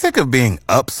Sick of being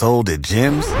upsold at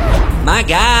gyms? My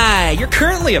guy, you're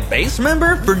currently a base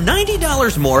member? For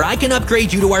 $90 more, I can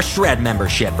upgrade you to our Shred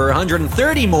membership. For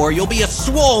 $130 more, you'll be a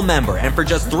Swole member. And for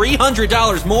just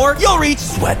 $300 more, you'll reach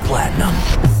Sweat Platinum.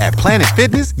 At Planet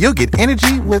Fitness, you'll get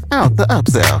energy without the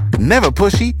upsell. Never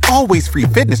pushy, always free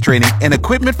fitness training and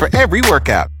equipment for every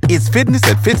workout. It's fitness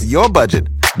that fits your budget.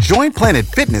 Join Planet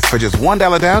Fitness for just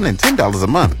 $1 down and $10 a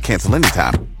month. Cancel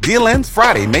anytime. Deal ends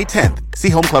Friday, May 10th. See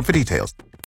Home Club for details.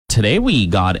 Today we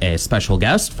got a special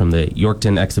guest from the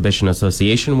Yorkton Exhibition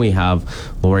Association. We have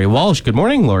Lori Walsh. Good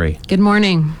morning, Lori. Good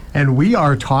morning. And we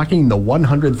are talking the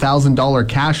 $100,000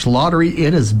 cash lottery.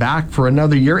 It is back for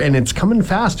another year, and it's coming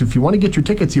fast. If you want to get your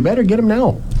tickets, you better get them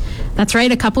now. That's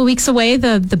right. A couple weeks away.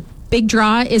 The big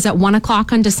draw is at 1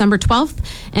 o'clock on December 12th,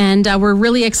 and we're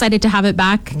really excited to have it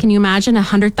back. Can you imagine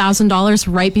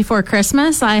 $100,000 right before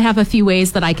Christmas? I have a few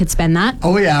ways that I could spend that.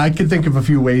 Oh, yeah, I could think of a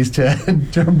few ways to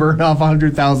burn off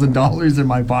 $100,000 in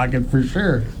my pocket for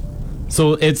sure.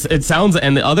 So it sounds,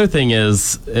 and the other thing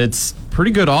is, it's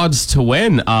pretty good odds to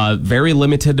win. Very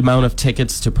limited amount of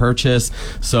tickets to purchase.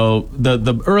 So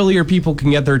the earlier people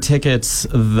can get their tickets,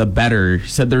 the better. You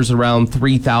said there's around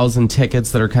 3,000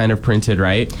 tickets that are kind of printed,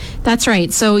 right? That's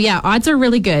right. So yeah, odds are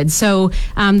really good. So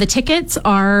the tickets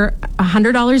are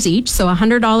 $100 each. So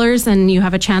 $100, and you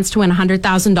have a chance to win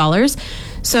 $100,000.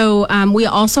 So we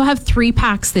also have 3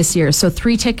 packs this year. So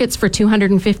 3 tickets for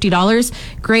 $250.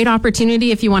 Great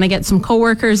opportunity if you want to get some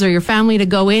coworkers or your family to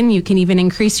go in. You can even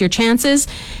increase your chances.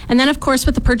 And then, of course,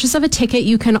 with the purchase of a ticket,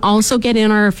 you can also get in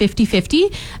our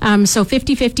 50-50. So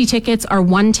 50-50 tickets are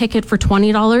 1 ticket for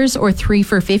 $20 or 3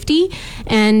 for $50.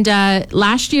 And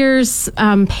last year's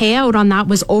payout on that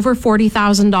was over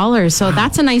 $40,000. So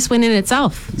that's a nice win in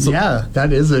itself. Yeah,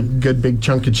 that is a good big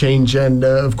chunk of change. And,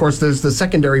 of course, there's the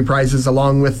secondary prizes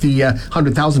along with the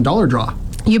 $100,000 draw.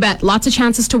 You bet. Lots of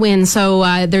chances to win.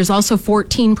 So there's also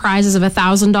 14 prizes of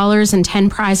 $1,000 and 10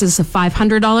 prizes of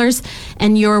 $500.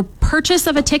 And your purchase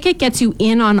of a ticket gets you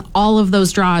in on all of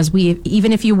those draws.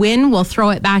 Even if you win, we'll throw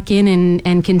it back in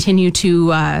and continue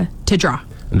to draw.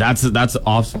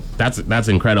 That's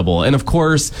incredible. And of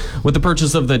course, with the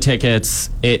purchase of the tickets,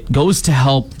 it goes to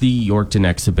help the Yorkton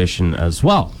Exhibition as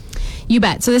well. You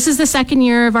bet. So this is the second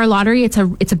year of our lottery. It's a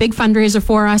big fundraiser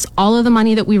for us. All of the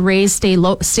money that we raise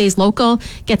stays local,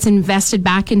 gets invested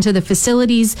back into the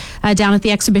facilities down at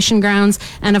the exhibition grounds,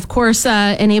 and of course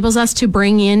enables us to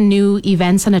bring in new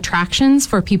events and attractions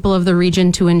for people of the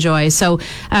region to enjoy. So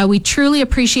we truly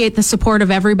appreciate the support of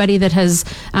everybody that has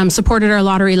supported our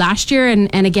lottery last year.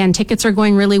 And again, tickets are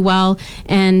going really well,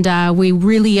 and we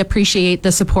really appreciate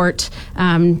the support.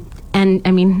 And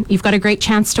I mean, you've got a great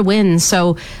chance to win.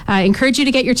 So I encourage you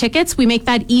to get your tickets. We make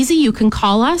that easy. You can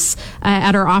call us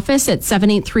at our office at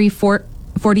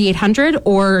 783-4800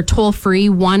 or toll free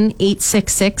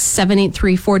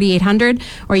 1-866-783-4800.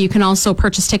 Or you can also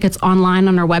purchase tickets online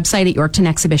on our website at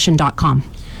yorktonexhibition.com.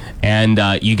 And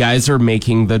you guys are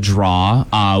making the draw.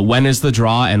 When is the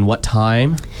draw and what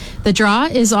time? The draw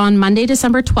is on Monday,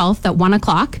 December 12th at 1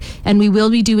 o'clock, and we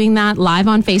will be doing that live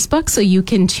on Facebook, so you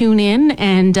can tune in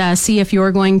and see if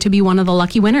you're going to be one of the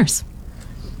lucky winners.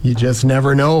 You just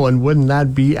never know, and wouldn't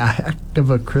that be a heck of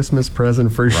a Christmas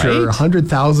present for sure? Right?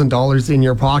 $100,000 in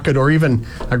your pocket, or even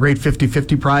a great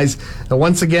 50-50 prize. And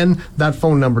once again, that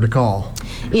phone number to call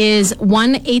is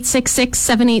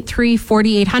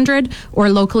 1-866-783-4800, or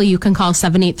locally you can call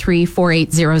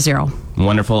 783-4800.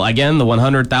 Wonderful. Again, the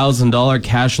 $100,000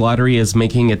 cash lottery is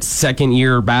making its second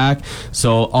year back.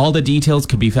 So all the details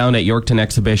could be found at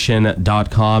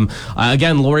yorktonexhibition.com.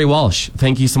 Again, Lori Walsh,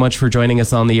 thank you so much for joining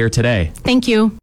us on the air today. Thank you.